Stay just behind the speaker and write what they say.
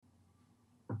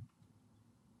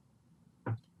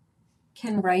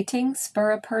Can writing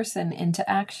spur a person into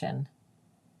action?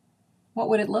 What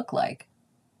would it look like?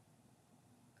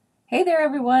 Hey there,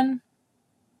 everyone.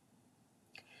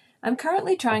 I'm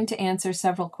currently trying to answer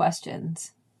several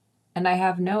questions, and I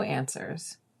have no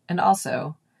answers, and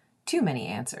also too many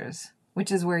answers,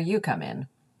 which is where you come in.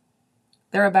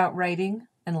 They're about writing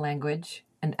and language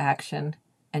and action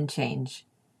and change.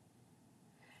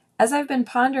 As I've been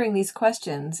pondering these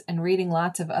questions and reading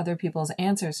lots of other people's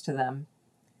answers to them,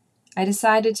 I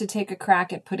decided to take a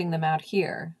crack at putting them out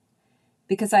here,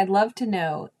 because I'd love to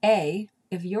know, A,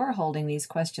 if you're holding these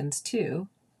questions too,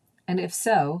 and if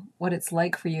so, what it's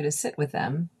like for you to sit with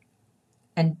them,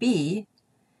 and B,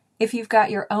 if you've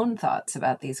got your own thoughts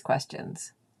about these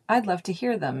questions. I'd love to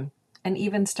hear them, and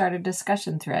even start a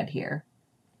discussion thread here.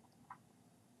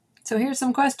 So here's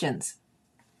some questions.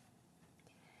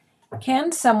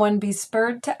 Can someone be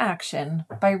spurred to action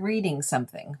by reading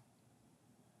something?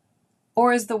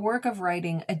 Or is the work of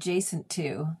writing adjacent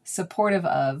to, supportive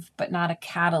of, but not a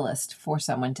catalyst for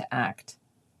someone to act?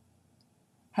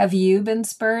 Have you been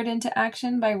spurred into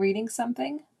action by reading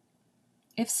something?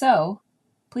 If so,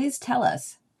 please tell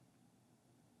us.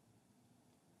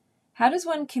 How does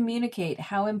one communicate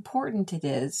how important it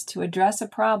is to address a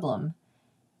problem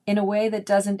in a way that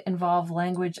doesn't involve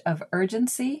language of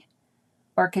urgency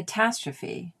or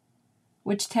catastrophe,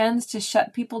 which tends to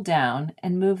shut people down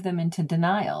and move them into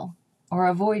denial or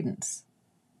avoidance?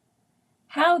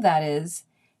 How, that is,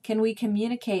 can we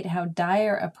communicate how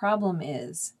dire a problem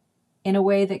is in a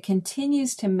way that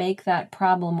continues to make that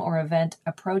problem or event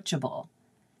approachable,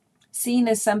 seen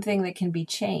as something that can be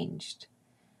changed,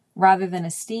 rather than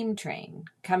a steam train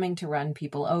coming to run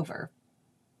people over?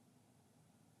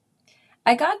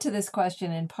 I got to this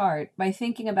question in part by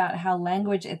thinking about how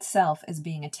language itself is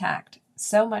being attacked,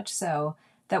 so much so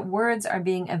that words are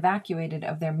being evacuated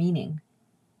of their meaning.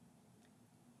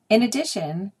 In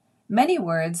addition, many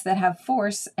words that have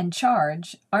force and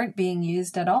charge aren't being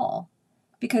used at all,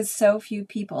 because so few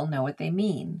people know what they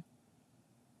mean.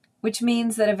 Which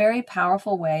means that a very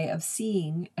powerful way of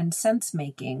seeing and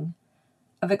sense-making,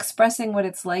 of expressing what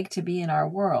it's like to be in our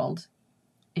world,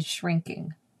 is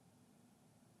shrinking.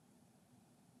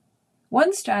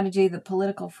 One strategy that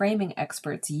political framing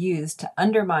experts use to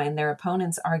undermine their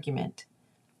opponent's argument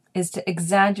is to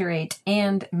exaggerate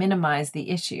and minimize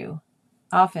the issue,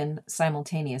 often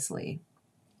simultaneously.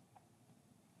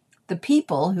 The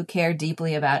people who care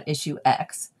deeply about issue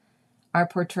X are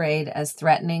portrayed as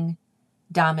threatening,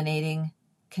 dominating,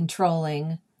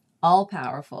 controlling,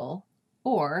 all-powerful,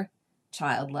 or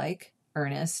childlike,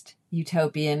 earnest,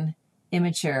 utopian,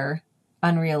 immature,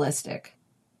 unrealistic.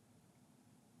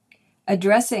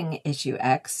 Addressing issue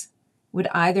X would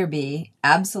either be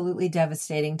absolutely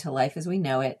devastating to life as we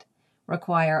know it,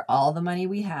 require all the money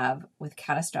we have with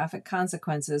catastrophic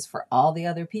consequences for all the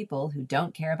other people who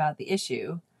don't care about the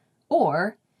issue,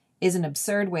 or is an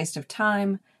absurd waste of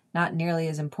time, not nearly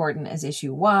as important as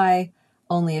issue Y,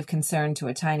 only of concern to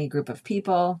a tiny group of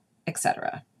people,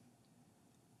 etc.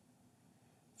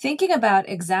 Thinking about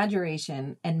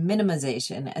exaggeration and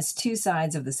minimization as two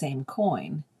sides of the same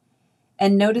coin,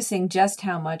 and noticing just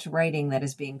how much writing that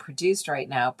is being produced right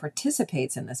now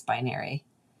participates in this binary,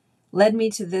 led me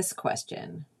to this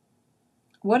question.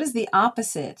 What is the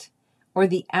opposite or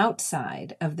the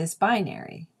outside of this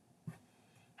binary?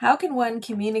 How can one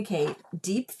communicate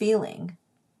deep feeling,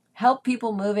 help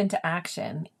people move into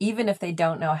action, even if they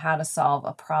don't know how to solve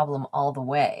a problem all the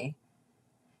way,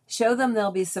 show them they'll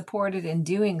be supported in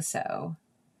doing so,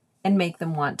 and make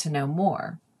them want to know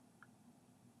more?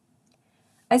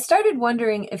 I started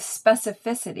wondering if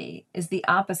specificity is the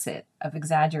opposite of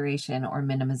exaggeration or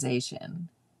minimization.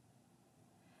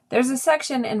 There's a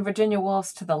section in Virginia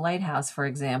Woolf's To the Lighthouse, for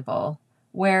example,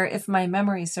 where, if my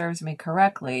memory serves me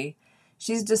correctly,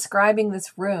 she's describing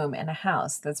this room in a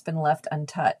house that's been left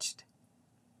untouched.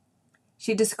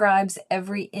 She describes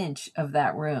every inch of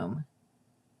that room.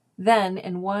 Then,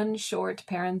 in one short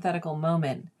parenthetical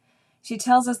moment, she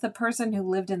tells us the person who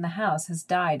lived in the house has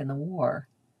died in the war.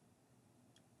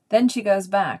 Then she goes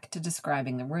back to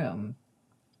describing the room.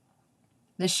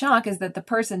 The shock is that the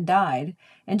person died,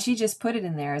 and she just put it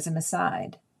in there as an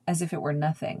aside, as if it were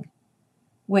nothing.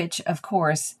 Which, of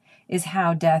course, is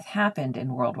how death happened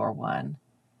in World War I.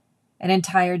 An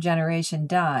entire generation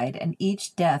died, and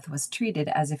each death was treated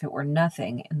as if it were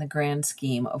nothing in the grand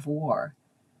scheme of war.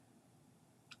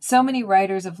 So many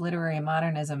writers of literary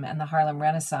modernism and the Harlem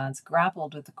Renaissance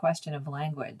grappled with the question of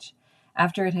language,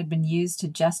 after it had been used to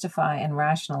justify and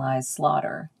rationalize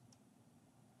slaughter.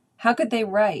 How could they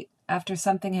write after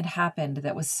something had happened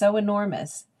that was so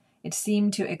enormous it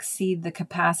seemed to exceed the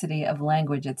capacity of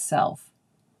language itself?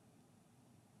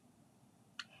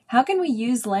 How can we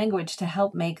use language to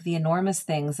help make the enormous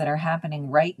things that are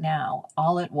happening right now,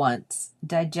 all at once,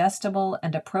 digestible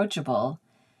and approachable,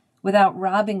 without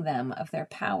robbing them of their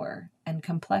power and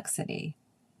complexity?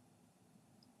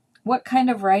 What kind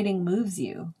of writing moves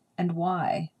you, and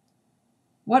why?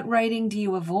 What writing do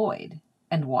you avoid,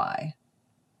 and why?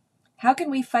 How can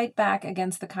we fight back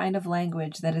against the kind of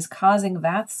language that is causing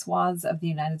vast swaths of the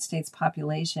United States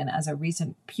population, as a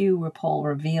recent Pew poll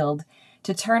revealed,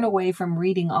 to turn away from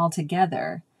reading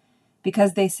altogether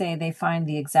because they say they find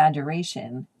the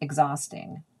exaggeration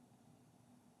exhausting?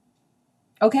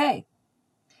 Okay,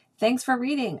 thanks for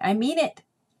reading. I mean it.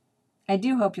 I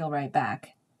do hope you'll write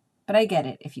back, but I get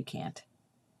it if you can't.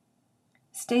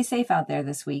 Stay safe out there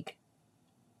this week.